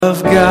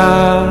of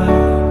God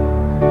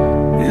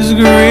is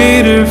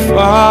greater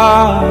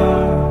far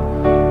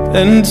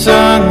than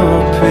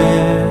tunnel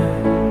pit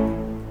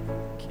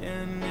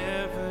can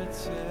never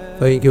tell.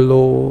 Thank you,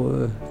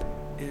 Lord.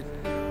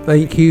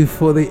 Thank you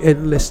for the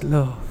endless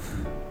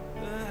love.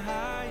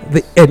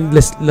 The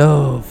endless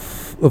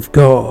love of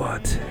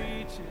God.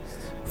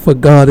 For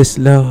God is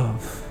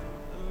love.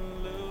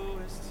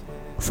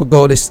 For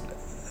God is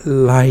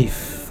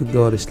life. For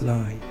God is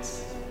light.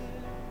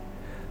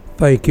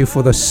 Thank you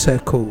for the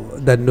circle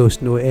that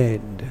knows no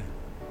end.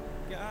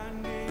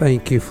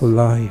 Thank you for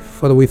life.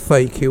 Father, we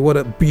thank you. What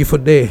a beautiful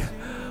day.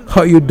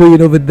 How are you doing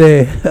over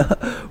there?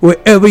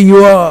 Wherever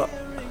you are,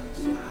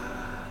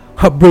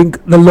 I bring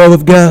the love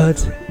of God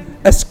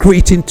as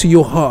greeting to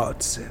your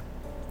hearts.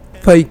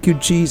 Thank you,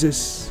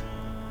 Jesus.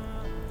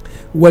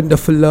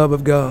 Wonderful love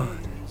of God.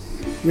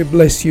 We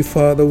bless you,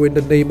 Father, in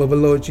the name of the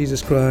Lord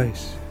Jesus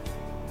Christ.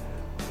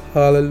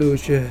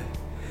 Hallelujah.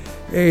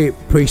 Hey,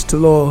 praise the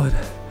Lord.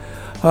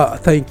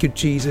 Thank you,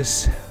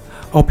 Jesus.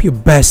 Hope you're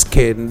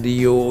basking,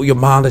 your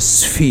mind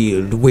is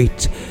filled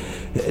with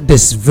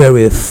this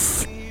very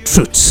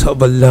truth of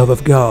the love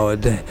of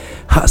God.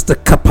 Has the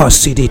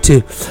capacity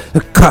to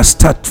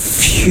cast out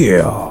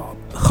fear.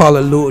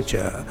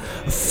 Hallelujah.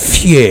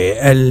 Fear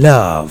and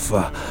love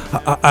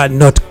are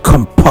not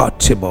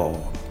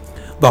compatible.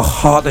 The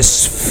heart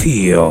is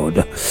filled,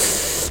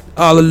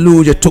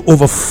 hallelujah, to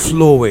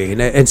overflowing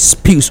and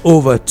spews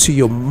over to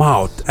your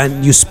mouth,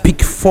 and you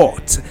speak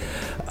forth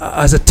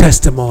as a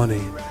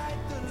testimony.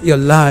 Your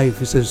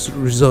life is a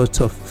result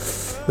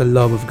of the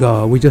love of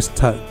God. We just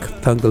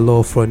thank the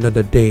Lord for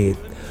another day,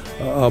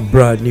 a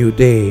brand new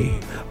day,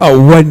 a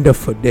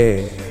wonderful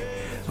day.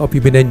 Hope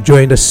you've been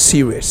enjoying the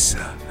series.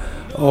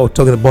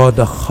 Talking about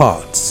the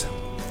hearts,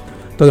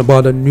 talking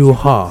about the new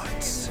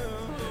hearts,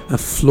 and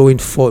flowing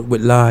forth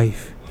with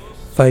life.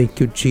 Thank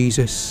you,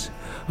 Jesus.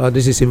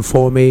 This is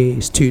Informe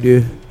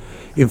Studio,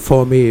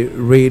 Informe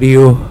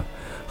Radio.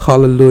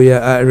 Hallelujah.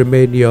 I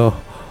remain your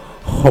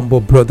humble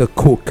brother,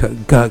 Cook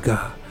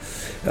Gaga.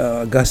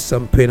 Got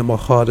some pain in my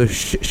heart to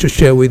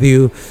share with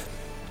you,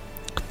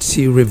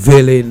 to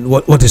revealing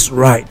what is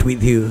right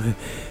with you.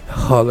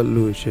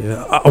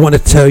 Hallelujah. I want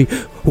to tell you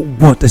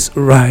what is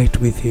right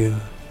with you.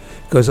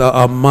 Because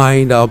our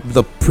mind,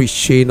 the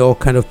preaching, all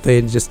kind of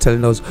things, just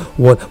telling us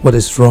what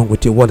is wrong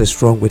with you, what is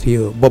wrong with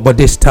you. But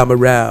this time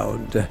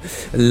around,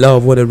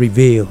 love what it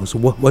reveals,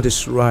 what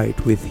is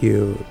right with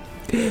you.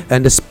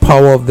 And this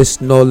power of this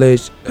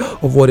knowledge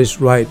of what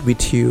is right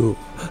with you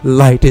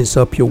lightens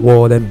up your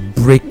world and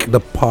break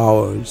the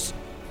powers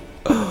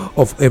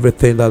of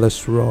everything that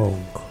is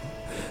wrong.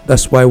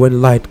 That's why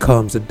when light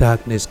comes, the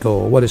darkness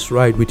goes. What is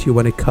right with you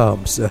when it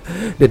comes?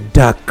 The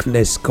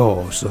darkness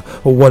goes.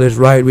 What is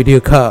right with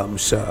you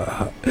comes.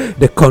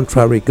 The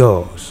contrary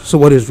goes. So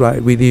what is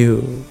right with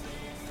you,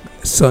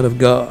 Son of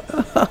God?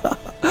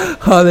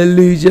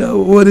 Hallelujah.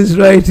 What is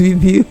right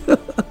with you?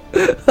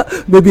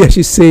 Maybe I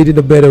should say it in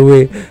a better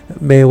way.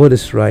 Man, what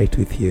is right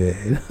with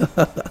you?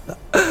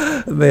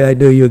 Man, I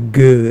know you're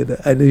good.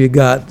 I know you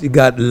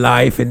got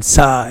life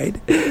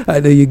inside. I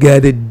know you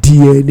got the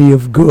DNA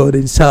of God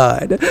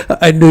inside.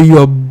 I know you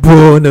are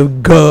born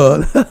of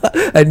God.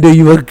 I know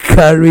you are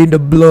carrying the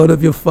blood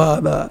of your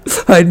Father.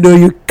 I know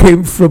you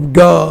came from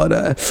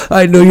God.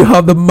 I know you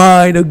have the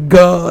mind of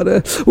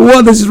God.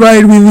 What is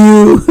right with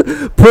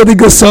you?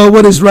 Prodigal son,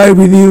 what is right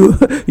with you?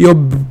 You're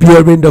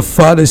bearing the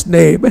Father's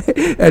name.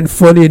 And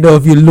funny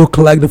enough, you look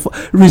like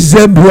the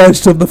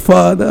resemblance of the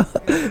Father.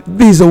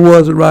 These are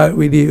what's right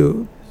with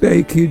you.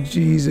 Thank you,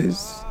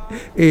 Jesus.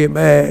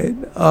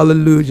 Amen.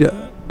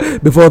 Hallelujah.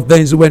 Before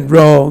things went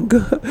wrong,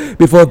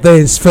 before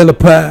things fell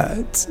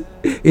apart,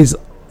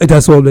 it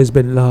has always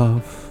been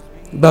love.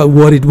 That's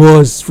what it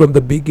was from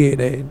the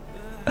beginning.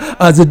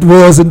 As it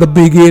was in the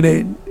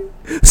beginning,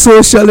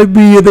 so shall it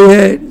be in the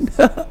end.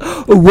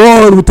 A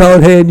world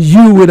without end,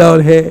 you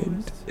without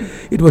end.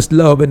 It was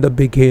love in the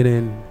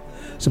beginning.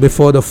 So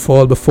before the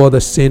fall, before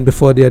the sin,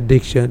 before the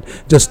addiction,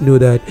 just knew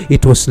that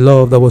it was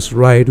love that was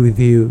right with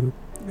you.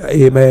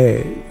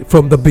 Amen.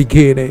 From the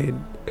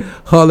beginning.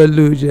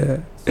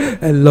 Hallelujah.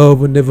 And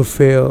love will never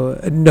fail.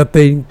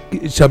 Nothing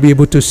shall be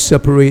able to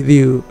separate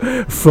you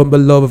from the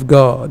love of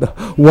God.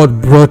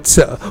 What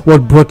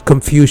brought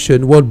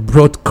confusion? What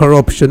brought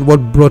corruption?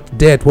 What brought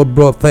death? What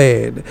brought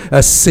pain?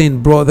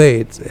 Sin brought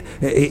it.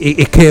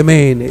 It came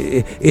in.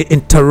 It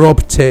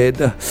interrupted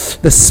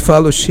this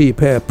fellowship.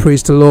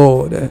 Praise the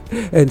Lord.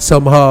 And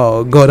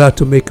somehow God had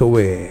to make a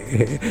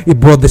way. He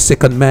brought the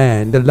second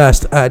man, the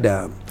last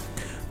Adam,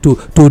 to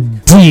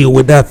deal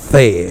with that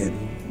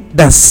thing.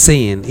 That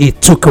sin.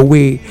 It took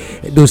away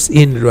those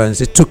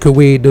hindrances. It took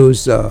away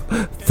those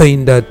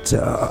things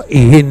that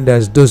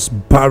hinders, those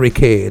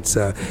barricades.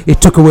 It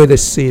took away the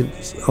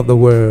sins of the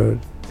world.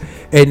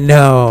 And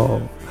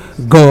now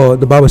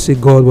God, the Bible says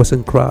God was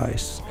in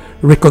Christ,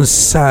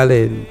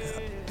 reconciling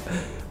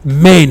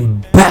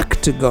men back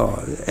to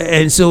God.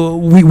 And so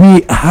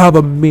we have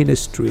a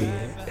ministry.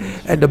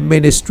 And the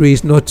ministry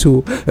is not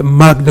to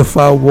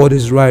magnify what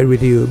is right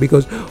with you,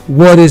 because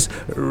what is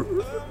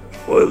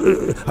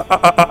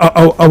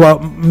our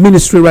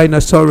ministry right now,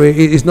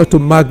 is not to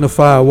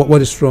magnify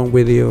what is wrong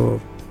with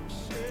you.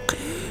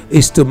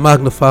 It's to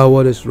magnify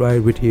what is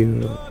right with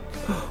you.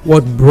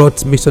 What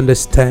brought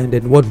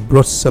misunderstanding, what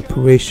brought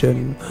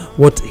separation,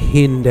 what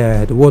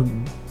hindered, what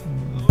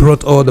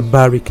brought all the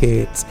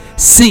barricades.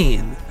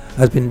 Sin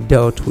has been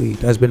dealt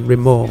with, has been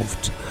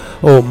removed.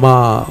 Oh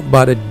my,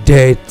 by the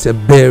death, the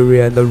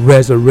burial, and the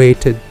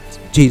resurrected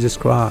Jesus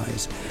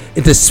Christ.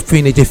 It is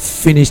finished. He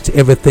finished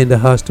everything that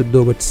has to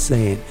do with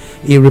sin.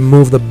 He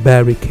removed the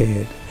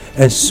barricade.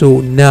 And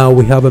so now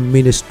we have a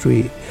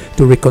ministry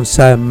to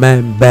reconcile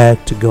man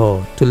back to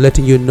God, to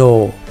letting you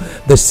know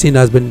the sin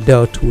has been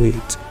dealt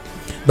with.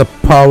 The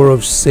power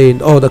of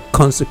sin, all the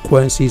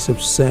consequences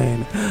of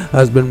sin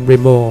has been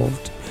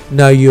removed.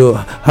 Now you're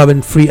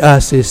having free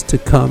access to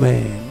come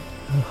in.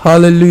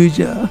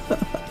 Hallelujah.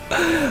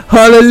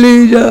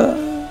 Hallelujah.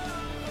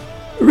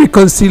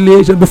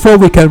 Reconciliation. Before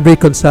we can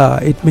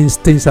reconcile, it means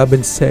things have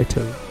been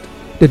settled.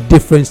 The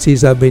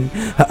differences have been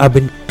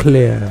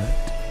cleared.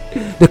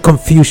 The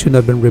confusion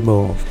has been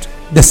removed.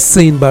 The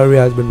sin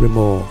barrier has been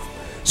removed.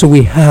 So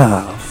we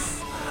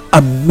have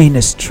a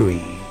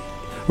ministry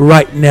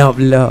right now of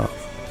love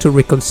to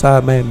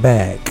reconcile man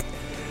back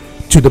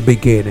to the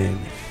beginning.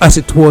 As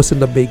it was in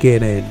the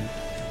beginning,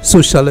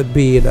 so shall it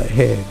be in the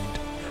end.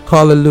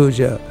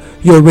 Hallelujah.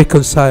 You're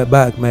reconciled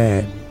back,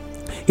 man.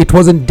 It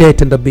wasn't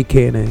death in the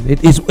beginning.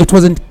 It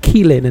wasn't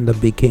killing in the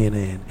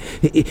beginning.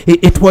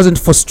 It wasn't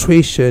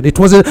frustration. It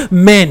wasn't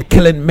men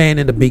killing men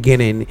in the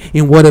beginning,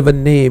 in whatever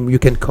name you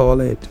can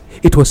call it.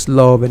 It was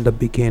love in the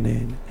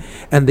beginning.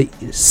 And the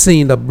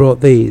sin that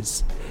brought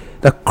this,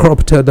 that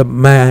corrupted the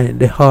man,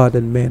 the heart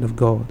and man of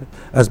God,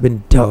 has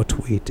been dealt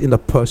with in the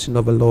person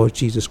of the Lord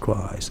Jesus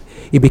Christ.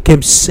 It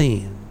became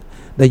sin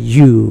that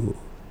you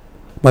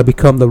might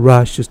become the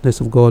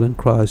righteousness of God in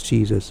Christ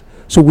Jesus.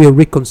 So we are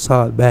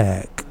reconciled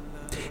back.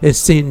 And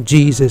seeing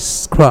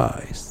Jesus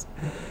Christ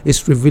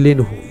is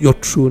revealing your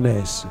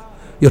trueness,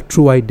 your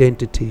true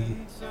identity,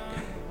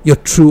 your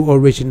true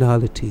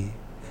originality.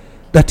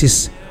 That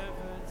is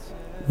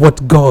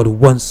what God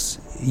wants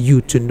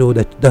you to know,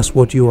 that's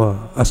what you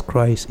are as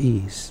Christ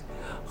is.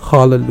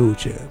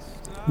 Hallelujah.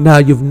 Now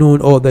you've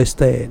known all this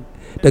thing,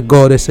 that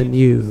God is in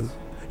you.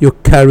 You're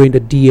carrying the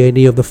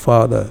DNA of the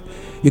Father.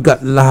 You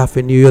got life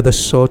in you. You're the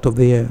salt of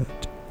the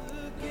earth.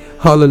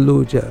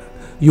 Hallelujah.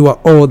 You are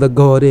all that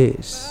God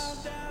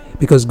is,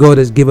 because God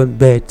has given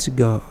birth to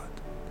God.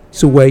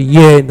 So we're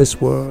here in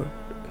this world,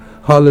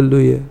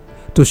 hallelujah,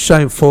 to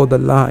shine forth the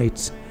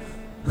light.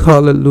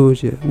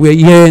 Hallelujah. We're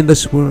here in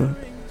this world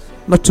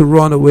not to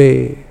run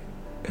away,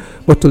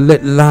 but to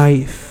let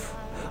life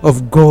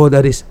of God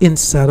that is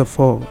inside of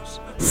us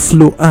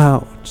flow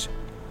out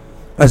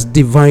as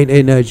divine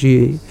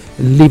energy,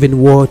 living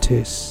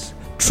waters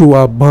through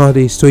our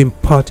bodies to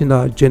impart in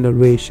our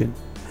generation.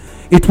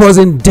 It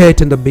wasn't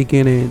death in the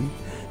beginning.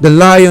 The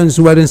lions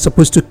weren't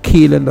supposed to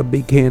kill in the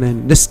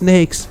beginning. The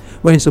snakes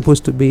weren't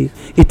supposed to be.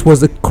 It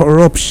was the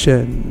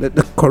corruption,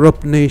 the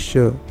corrupt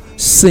nature,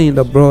 sin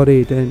that brought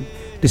it, and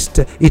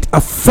it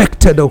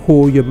affected the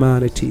whole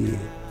humanity.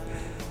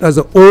 That's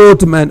the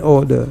old man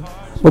order,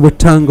 but we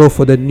thank God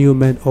for the new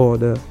man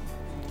order.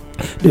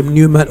 The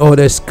new man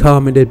order is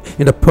coming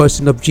in the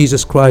person of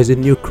Jesus Christ, the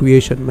new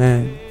creation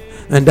man,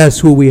 and that's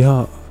who we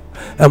are.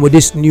 And with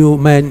this new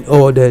man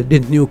order,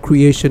 this new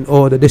creation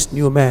order, this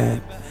new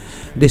man,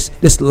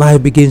 this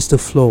life begins to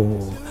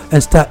flow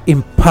and start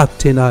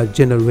impacting our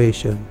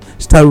generation,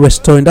 start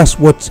restoring. That's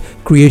what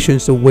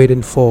creations are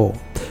waiting for.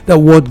 That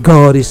what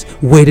God is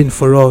waiting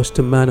for us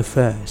to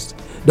manifest.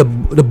 The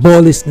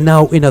ball is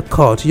now in a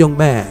court, young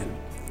man.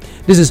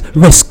 This is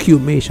rescue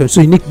mission.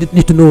 So you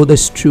need to know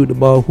this truth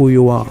about who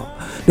you are.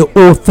 The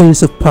old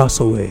things have passed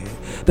away.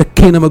 The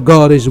kingdom of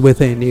God is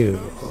within you.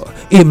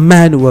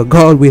 Emmanuel,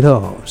 God with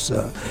us,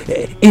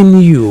 in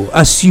you,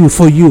 as you,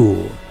 for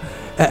you.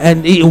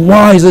 And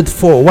why is it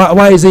for?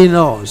 Why is it in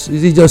us?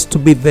 Is it just to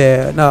be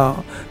there?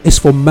 No, it's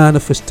for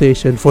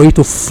manifestation, for it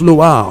to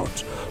flow out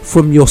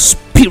from your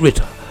spirit,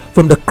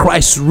 from the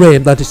Christ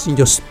realm that is in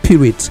your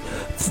spirit,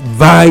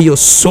 via your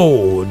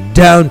soul,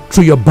 down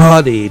through your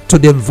body to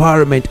the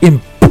environment,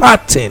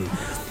 imparting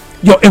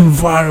your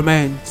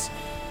environment,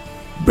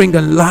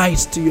 bringing light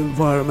to your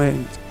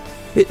environment.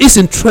 It's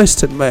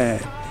interesting,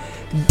 man.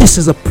 This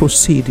is a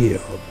procedure.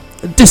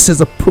 This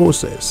is a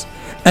process.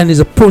 And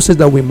it's a process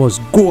that we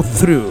must go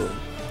through.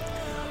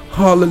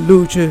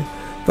 Hallelujah.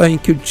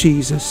 Thank you,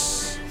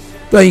 Jesus.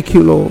 Thank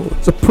you, Lord.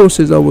 It's a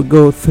process that we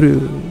go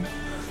through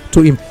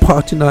to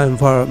impart in our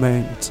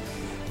environment.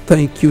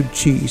 Thank you,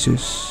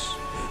 Jesus.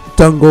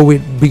 Thank God we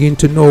begin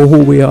to know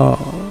who we are,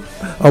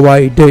 our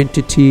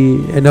identity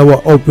and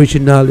our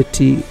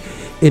originality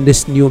in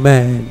this new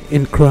man,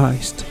 in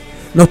Christ.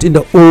 Not in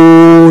the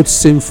old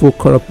sinful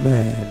corrupt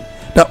man.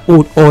 That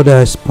old order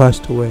has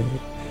passed away.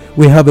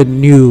 We have a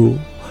new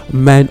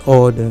man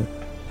order,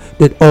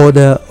 the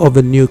order of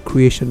a new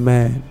creation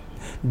man.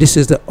 This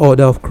is the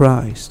order of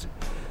Christ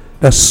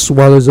that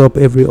swallows up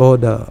every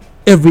order,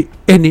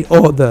 any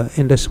order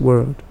in this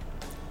world.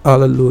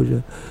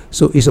 Hallelujah.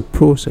 So it's a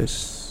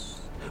process.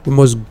 We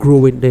must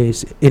grow in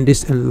this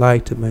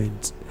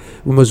enlightenment.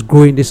 We must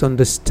grow in this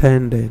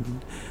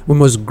understanding. We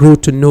must grow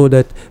to know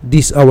that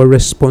this is our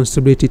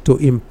responsibility to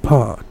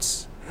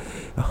impart,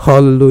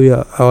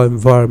 hallelujah, our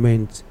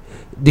environment.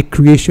 The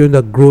creation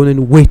that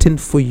groaning, waiting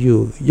for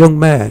you. Young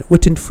man,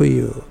 waiting for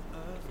you.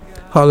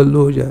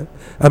 Hallelujah.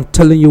 I'm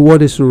telling you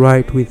what is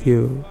right with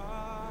you.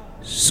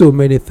 So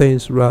many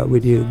things right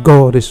with you.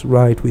 God is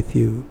right with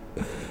you.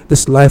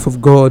 This life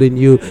of God in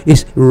you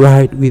is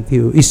right with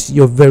you. It's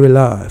your very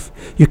life.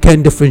 You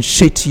can't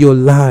differentiate your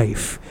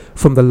life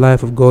from the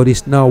life of God.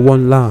 It's now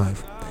one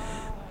life.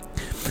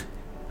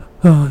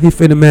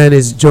 If anyone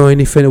is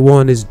joined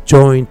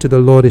to the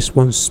Lord, is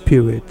one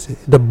spirit.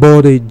 The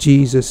body,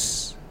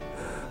 Jesus,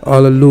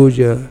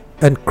 hallelujah,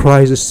 and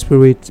Christ the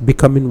Spirit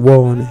becoming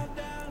one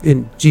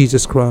in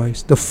Jesus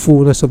Christ. The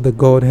fullness of the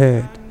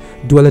Godhead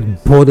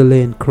dwelleth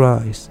bodily in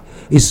Christ.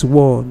 Is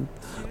one.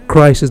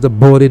 Christ is the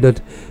body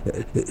that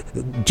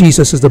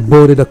Jesus is the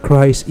body that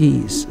Christ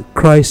is.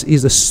 Christ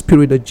is the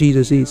spirit that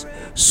Jesus is.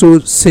 So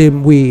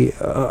same way,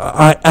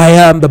 I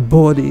am the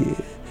body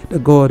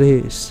that God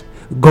is.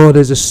 God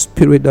is the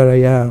spirit that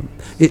I am.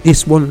 It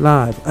is one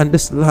life, and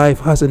this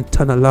life has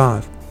eternal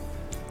life.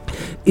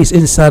 It's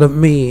inside of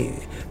me.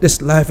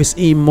 This life is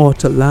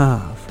immortal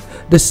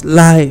life. This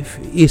life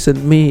is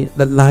in me,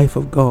 the life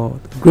of God.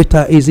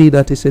 Greater is He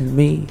that is in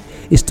me.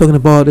 It's talking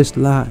about this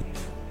life.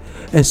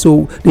 And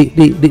so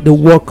the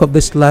work of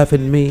this life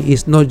in me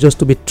is not just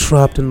to be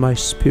trapped in my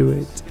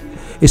spirit.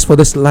 It's for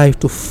this life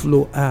to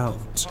flow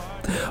out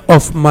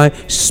of my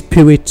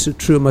spirit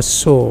through my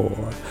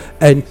soul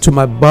and to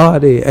my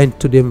body and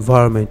to the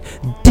environment.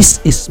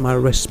 This is my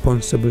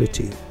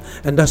responsibility.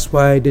 And that's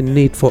why the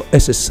need for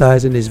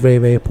exercising is very,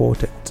 very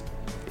important.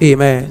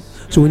 Amen.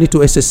 So we need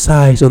to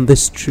exercise on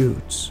these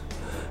truths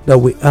that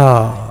we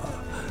are.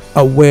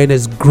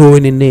 Awareness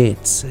growing in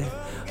it.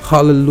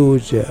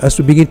 Hallelujah. As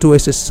we begin to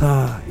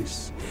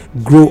exercise,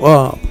 grow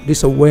up,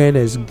 this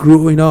awareness,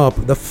 growing up,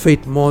 the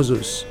faith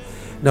muscles.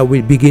 Now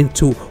we begin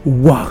to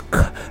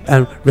work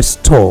and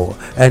restore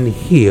and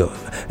heal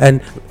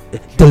and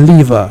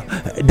deliver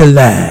the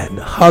land.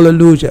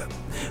 Hallelujah.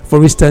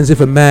 For instance,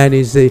 if a man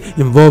is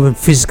involved in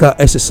physical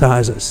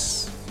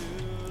exercises,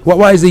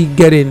 why is he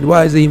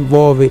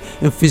involved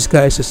in physical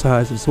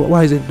exercises?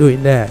 Why is he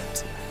doing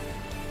that?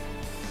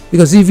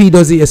 Because if he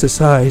doesn't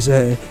exercise,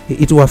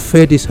 it will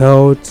affect his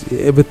health.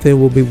 Everything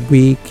will be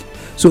weak.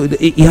 So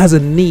he has a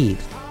need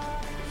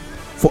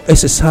for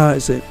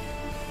exercising.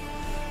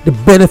 The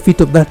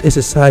benefit of that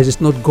exercise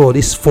is not God,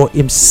 it's for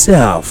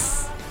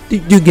himself.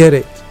 Did you get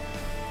it?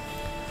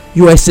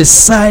 You are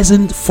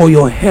exercising for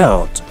your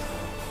health,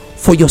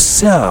 for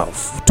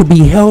yourself, to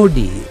be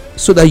healthy,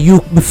 so that you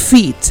be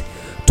fit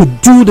to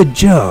do the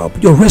job,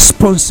 your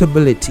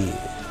responsibility.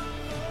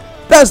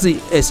 That's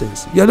the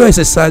essence. You're not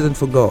exercising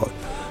for God.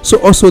 So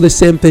also the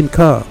same thing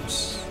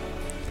comes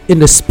in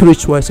the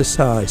spiritual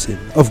exercising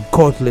of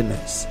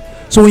godliness.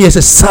 So when you're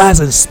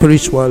exercising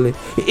spiritually,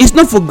 it's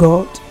not for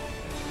God.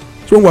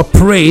 So when we're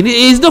praying,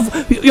 it's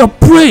not. You're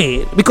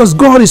praying because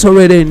God is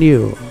already in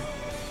you.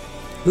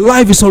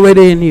 Life is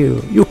already in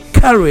you. You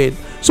carry it.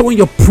 So when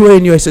you're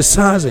praying, you're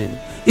exercising.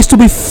 It's to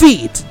be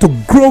fit, to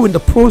grow in the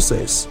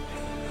process,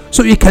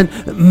 so you can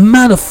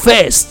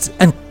manifest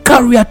and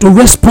carry out the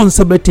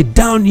responsibility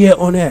down here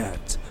on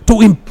earth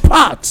to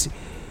impart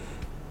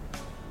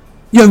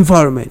your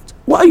environment.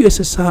 Why are you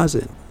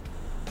exercising?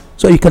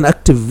 So you can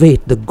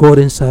activate the God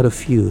inside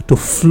of you to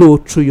flow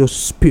through your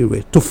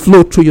spirit, to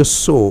flow through your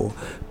soul,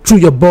 through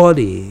your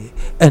body,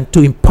 and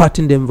to impart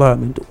in the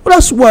environment. Well,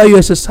 that's why you're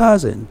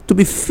exercising, to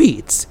be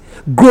fit,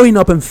 growing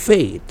up in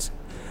faith.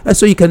 And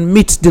so you can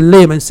meet the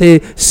lame and say,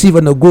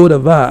 silver no gold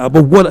have I,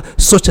 but what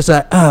such as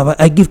I have,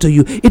 I give to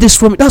you. It is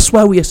from it. That's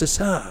why we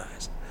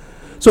exercise.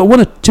 So I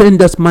want to change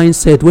that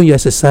mindset. When you're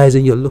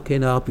exercising, you're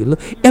looking up.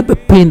 Every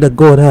pain that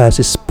God has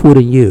is put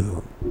in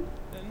you.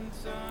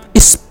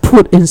 It's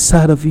put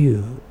inside of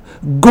you.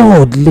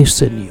 God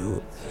lives in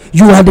you.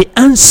 You are the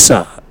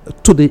answer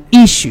to the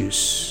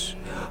issues.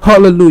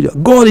 Hallelujah.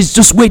 God is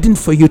just waiting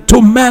for you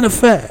to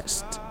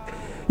manifest.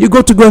 You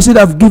go to God and say,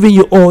 I've given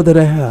you all that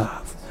I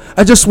have.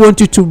 I just want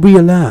you to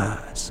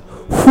realize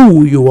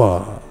who you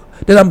are.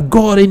 That I'm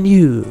God in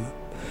you.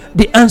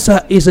 The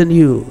answer is in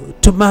you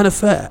to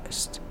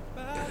manifest.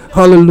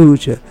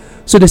 Hallelujah.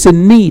 So there's a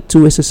need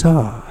to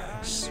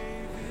exercise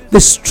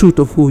this truth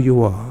of who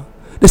you are.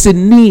 There's a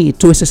need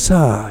to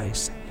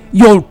exercise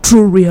your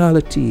true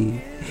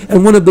reality.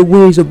 And one of the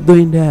ways of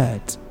doing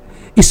that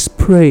is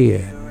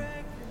prayer.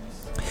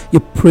 You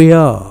pray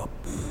up.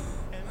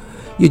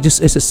 You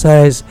just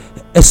exercise,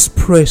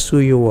 express who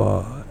you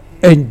are.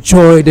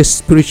 Enjoy the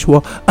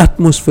spiritual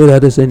atmosphere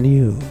that is in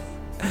you.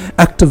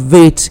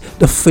 Activate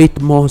the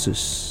faith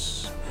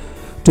muscles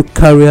to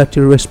carry out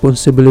your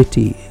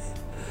responsibility.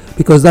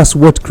 Because that's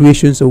what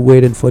creations are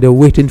waiting for. They're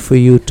waiting for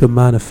you to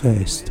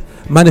manifest.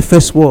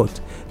 Manifest what?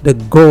 The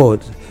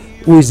God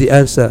who is the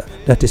answer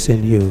that is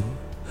in you.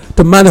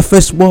 To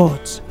manifest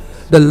what?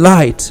 The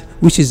light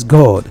which is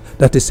God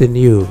that is in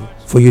you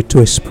for you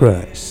to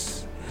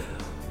express.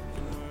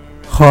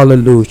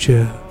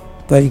 Hallelujah.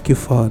 Thank you,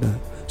 Father.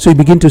 So you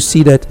begin to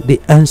see that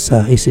the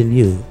answer is in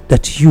you,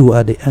 that you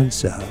are the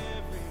answer.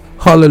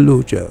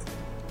 Hallelujah.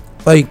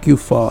 Thank you,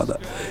 Father.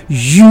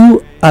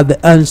 You are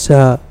the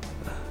answer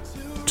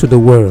to the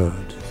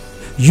world.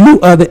 You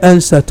are the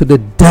answer to the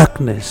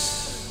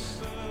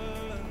darkness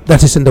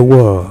that is in the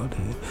world.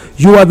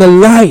 You are the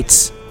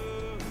light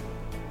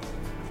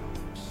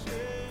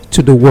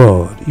to the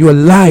world. You are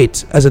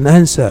light as an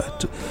answer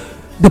to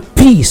the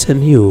peace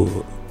in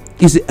you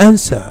is the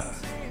answer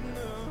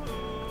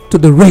to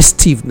the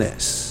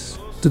restiveness,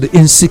 to the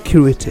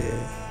insecurity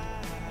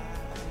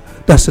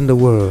that's in the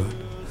world.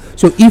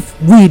 So if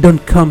we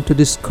don't come to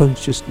this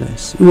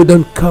consciousness, if we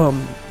don't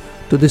come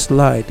to this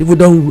light, if we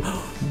don't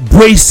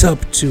brace up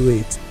to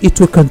it, it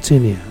will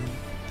continue.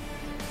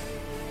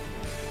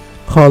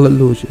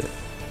 Hallelujah.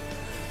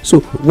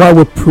 So while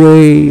we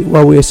pray,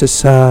 while we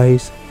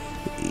exercise,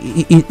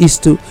 is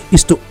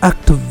to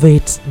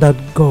activate that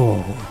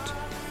God,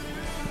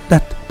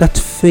 that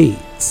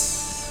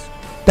faith,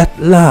 that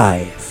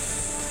life,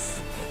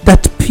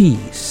 that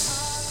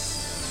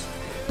peace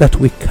that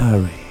we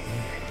carry.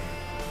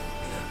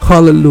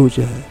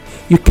 Hallelujah.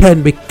 You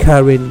can't be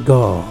carrying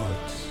God.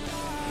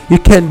 You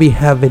can't be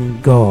having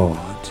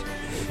God.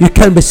 You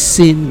can't be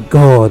seeing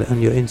God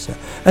on your inside,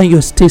 and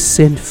you're still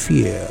seeing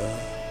fear.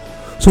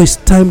 So it's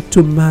time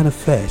to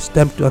manifest,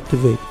 time to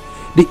activate.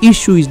 The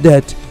issue is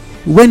that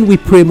when we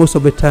pray most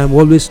of the time,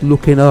 we're always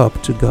looking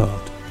up to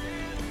God.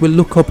 We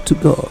look up to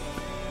God.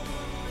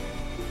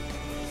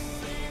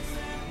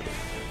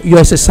 You're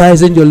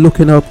exercising, you're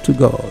looking up to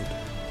God.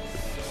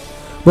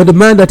 But the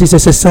man that is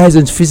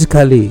exercising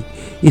physically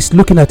is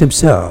looking at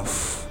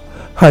himself,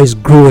 how he's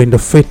growing the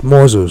faith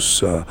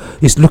muscles.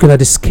 He's looking at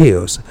the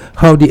scales,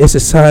 how the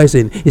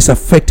exercising is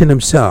affecting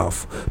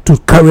himself to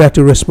carry out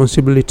the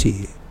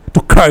responsibility,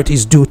 to carry out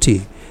his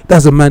duty.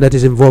 That's the man that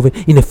is involved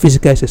in a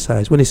physical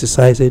exercise. When he's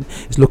exercising,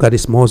 he's looking at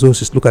his muscles,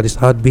 he's looking at his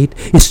heartbeat,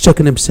 he's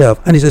checking himself,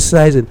 and he's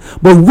exercising.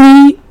 But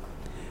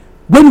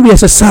when we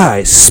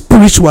exercise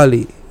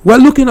spiritually, we're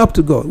looking up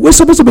to God. We're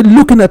supposed to be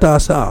looking at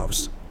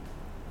ourselves.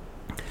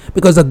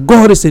 Because the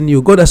God is in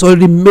you. God has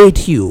already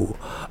made you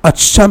a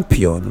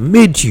champion,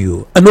 made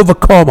you an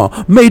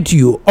overcomer, made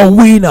you a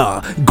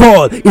winner.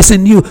 God is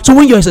in you. So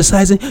when you're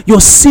exercising, you're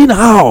seeing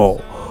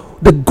how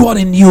the God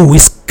in you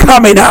is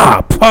coming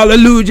up.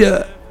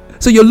 Hallelujah.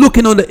 So you're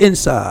looking on the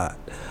inside,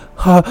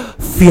 how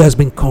fear has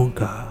been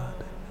conquered,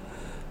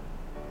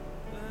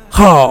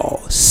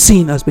 how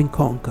sin has been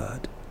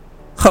conquered,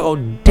 how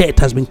death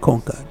has been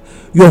conquered.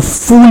 You're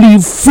fully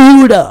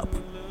filled up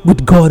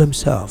with God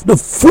himself, the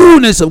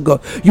fullness of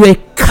God. You're a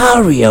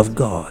carrier of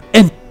God,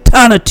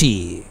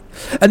 eternity.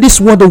 And this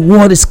is what the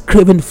world is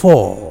craving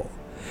for.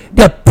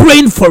 They're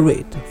praying for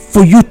it,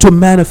 for you to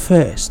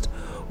manifest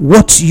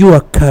what you are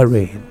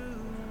carrying.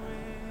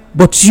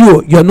 But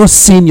you're not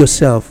seeing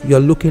yourself. You're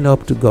looking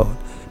up to God.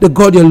 The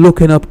God you're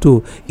looking up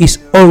to is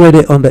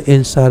already on the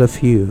inside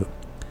of you.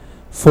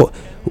 For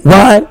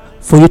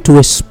you to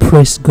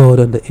express God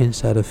on the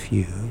inside of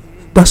you.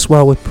 That's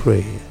why we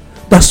pray.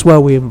 That's why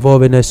we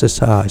involve in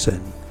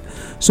exercising,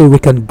 so we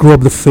can grow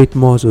up the faith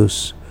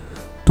muscles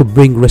to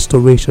bring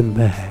restoration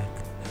back,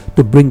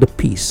 to bring the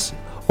peace.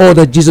 All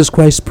that Jesus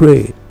Christ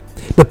prayed,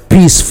 the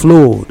peace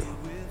flowed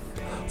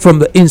from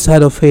the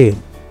inside of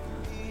him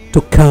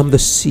to calm the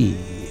sea.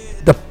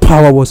 The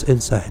power was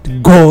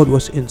inside. God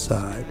was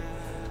inside.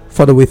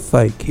 Father, we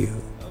thank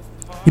you.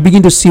 You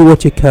begin to see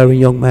what you're carrying,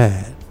 young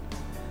man.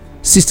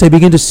 Sister, you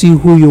begin to see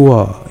who you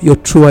are, your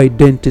true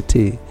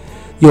identity,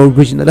 your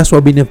original. That's what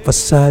I've been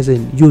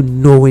emphasizing. You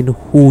knowing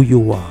who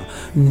you are,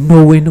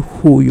 knowing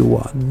who you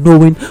are,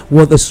 knowing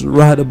what is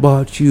right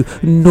about you,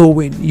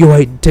 knowing your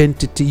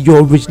identity,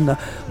 your original.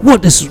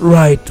 What is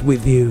right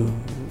with you?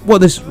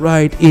 What is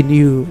right in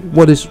you?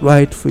 What is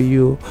right for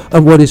you?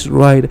 And what is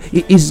right?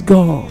 It is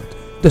God,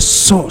 the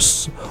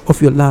source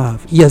of your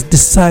life. He has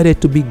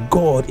decided to be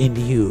God in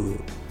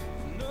you,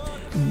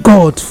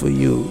 God for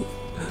you,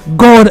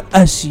 God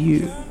as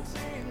you.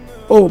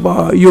 Oh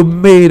my, you're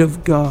made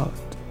of God.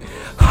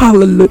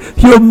 Hallelujah.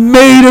 You're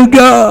made of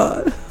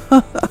God.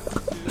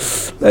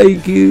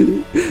 Thank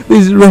you.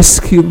 This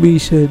rescue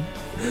mission,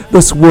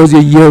 those words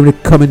you're hearing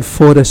coming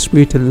forth as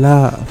spirit and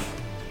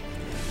life,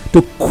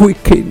 to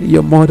quicken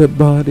your mortal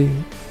body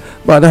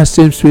by that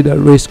same spirit that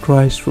raised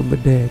Christ from the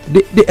dead.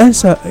 The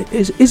answer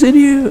is in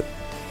you.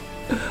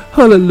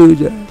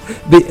 Hallelujah.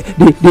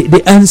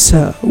 The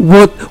answer,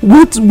 what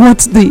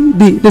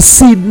the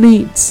seed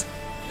needs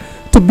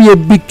to be a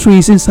big tree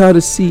is inside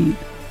the seed.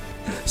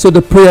 So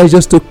the prayer is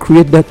just to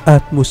create that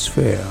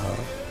atmosphere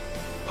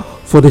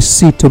for the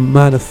seed to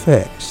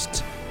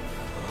manifest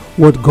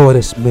what God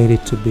has made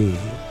it to be.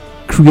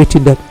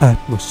 Creating that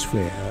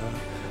atmosphere,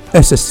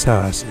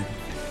 exercising,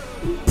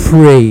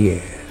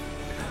 praying,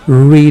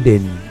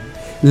 reading,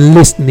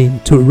 listening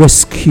to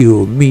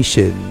rescue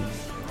mission.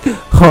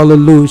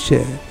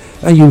 Hallelujah.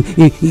 And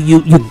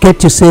you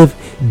get yourself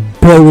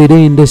buried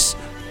in this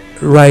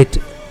right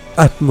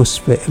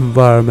atmosphere,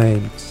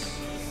 environment,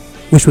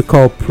 which we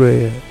call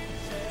prayer.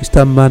 You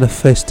start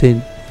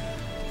manifesting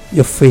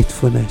your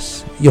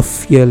faithfulness, your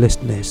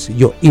fearlessness,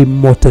 your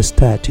immortal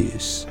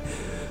status,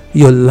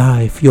 your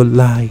life, your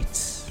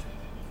light.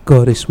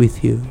 God is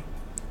with you.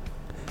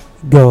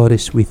 God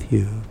is with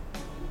you.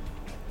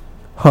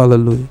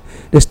 Hallelujah.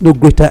 There's no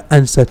greater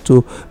answer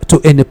to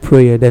any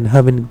prayer than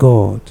having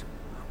God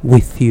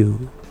with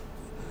you.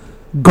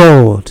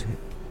 God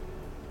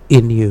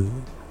in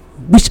you.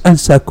 Which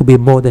answer could be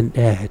more than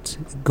that?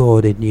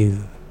 God in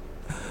you.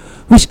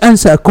 Which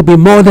answer could be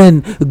more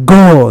than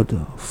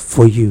God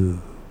for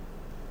you?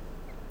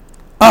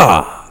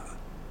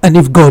 And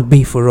if God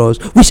be for us,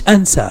 which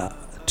answer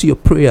to your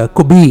prayer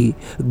could be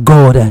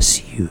God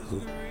as you?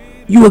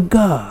 You are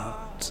God.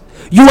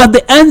 You are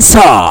the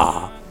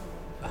answer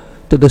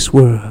to this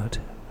world.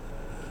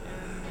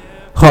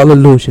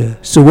 Hallelujah.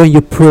 So when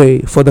you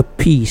pray for the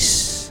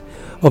peace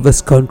of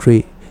this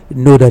country,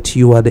 know that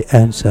you are the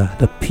answer,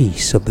 the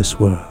peace of this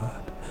world.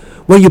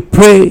 When you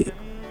pray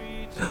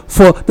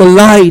for the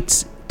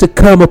light to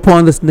come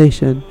upon this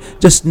nation,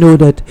 just know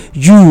that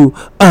you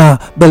are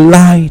the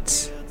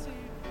light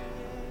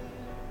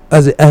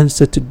as the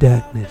answer to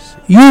darkness.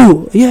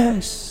 You,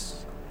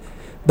 yes,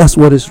 that's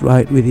what is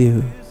right with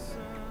you.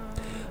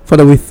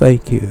 Father, we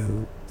thank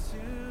you.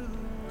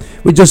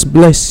 We just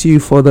bless you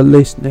for the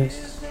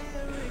listeners,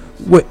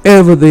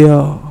 wherever they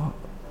are,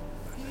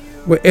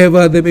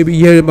 wherever they may be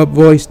hearing my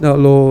voice now,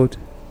 Lord.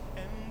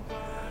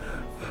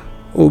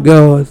 Oh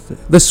God,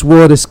 this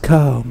word is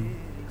calm,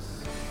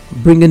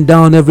 bringing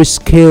down every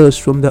scales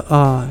from their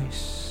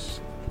eyes.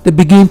 They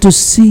begin to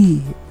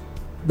see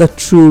the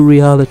true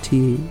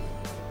reality,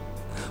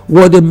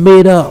 what they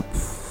made up,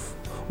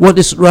 what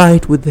is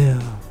right with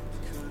them.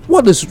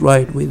 What is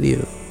right with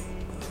you?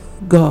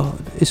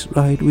 God is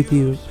right with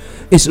you.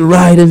 It's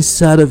right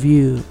inside of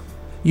you.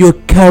 You're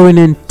carrying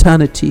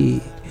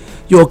eternity.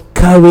 You're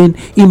carrying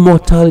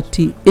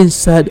immortality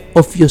inside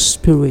of your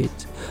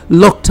spirit,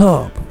 locked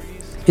up.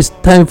 It's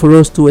time for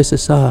us to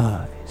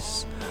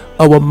exercise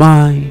our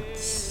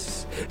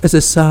minds,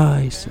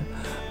 exercise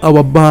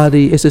our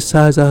body,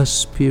 exercise our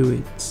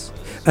spirits,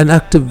 and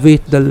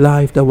activate the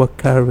life that we're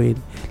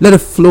carrying. Let it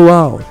flow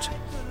out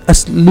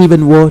as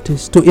living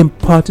waters to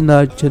impart in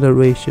our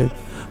generation,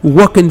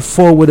 walking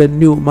forward a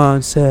new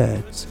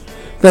mindset.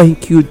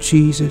 Thank you,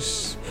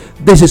 Jesus.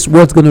 This is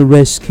what's going to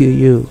rescue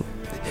you,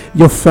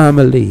 your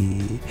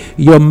family,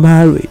 your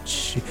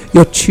marriage,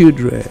 your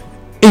children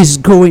is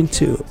going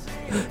to.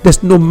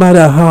 There's no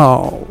matter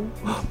how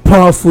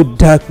powerful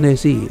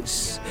darkness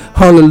is,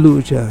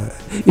 hallelujah,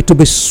 it will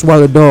be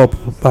swallowed up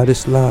by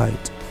this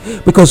light,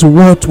 because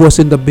what was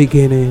in the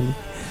beginning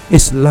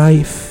is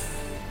life.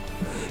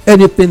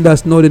 Anything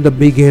that's not in the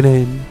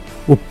beginning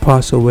will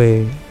pass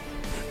away.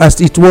 As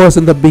it was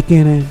in the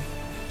beginning,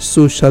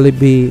 so shall it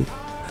be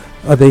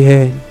at the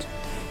end.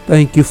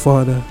 Thank you,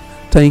 Father.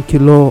 Thank you,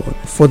 Lord,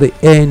 for the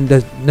end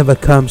that never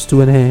comes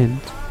to an end.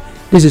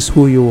 This is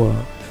who you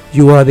are.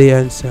 You are the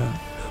answer.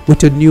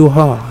 With a new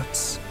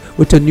heart,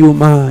 with a new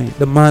mind,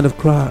 the mind of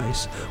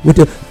Christ, with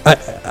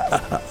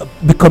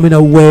becoming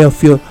aware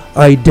of your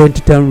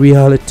identity and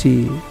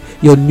reality,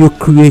 your new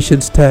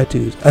creation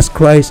status as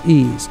Christ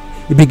is.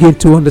 You begin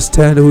to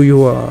understand who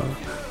you are.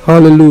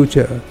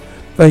 Hallelujah.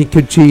 Thank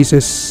you,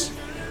 Jesus.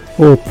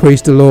 Oh,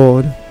 praise the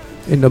Lord.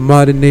 In the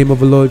mighty name of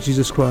the Lord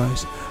Jesus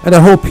Christ. And I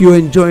hope you're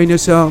enjoying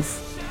yourself.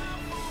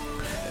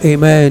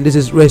 Amen. This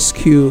is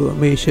Rescue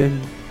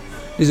Mission.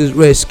 This is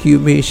Rescue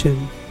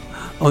Mission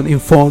on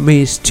Inform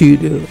Me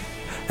Studio.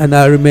 And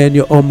I remain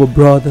your humble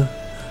brother,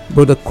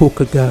 Brother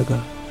Coca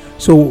Gaga.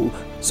 So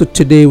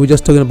today we're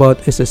just talking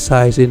about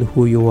exercising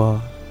who you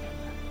are.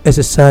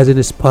 Exercising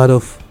is part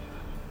of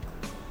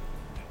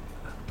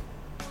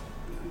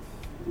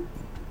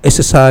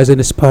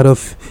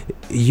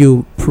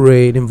you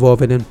praying,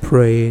 involving in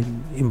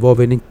praying,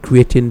 involving in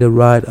creating the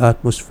right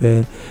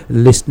atmosphere,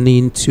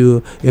 listening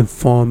to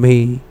Inform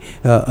Me,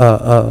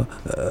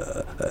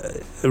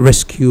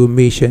 Rescue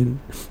Mission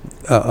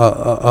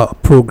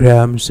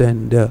programs,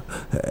 and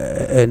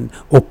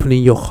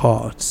opening your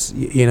hearts.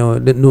 You know,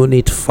 no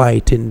need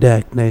fighting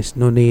darkness,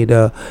 no need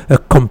a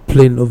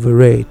complaint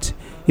over it.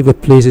 If a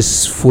place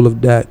is full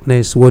of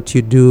darkness, what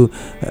you do,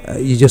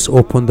 you just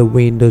open the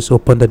windows,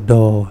 open the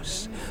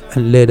doors,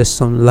 and let the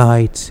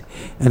sunlight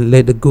and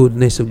let the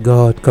goodness of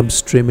God come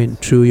streaming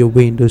through your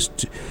windows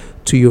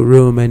to your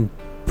room and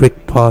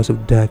break parts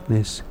of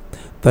darkness.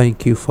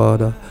 Thank you,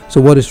 Father. So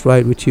what is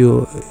right with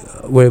you,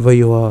 wherever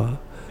you are,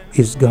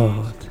 is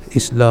God,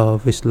 is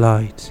love, is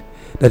light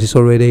that is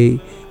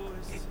already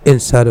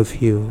inside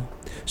of you.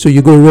 So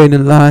you go reign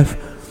in life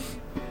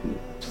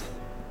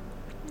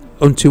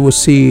until we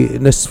see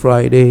next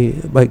Friday.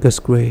 By God's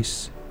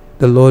grace,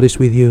 the Lord is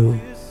with you,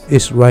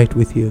 is right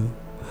with you.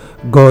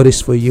 God is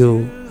for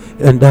you,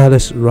 and that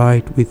is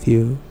right with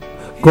you.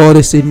 God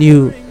is in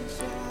you,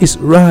 is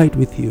right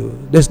with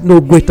you. There's no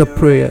greater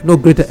prayer, no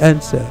greater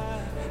answer.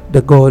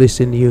 The God is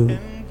in you,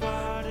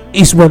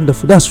 is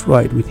wonderful. That's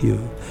right with you.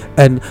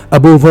 And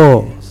above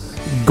all,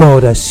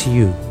 God as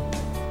you.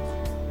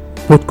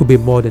 What could be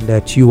more than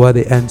that? You are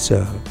the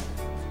answer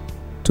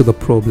to the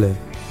problem.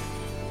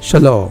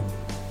 Shalom.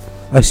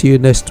 I see you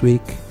next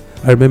week.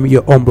 I remember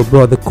your humble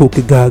brother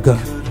Cookie Gaga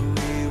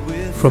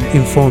from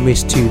Informe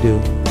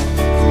Studio.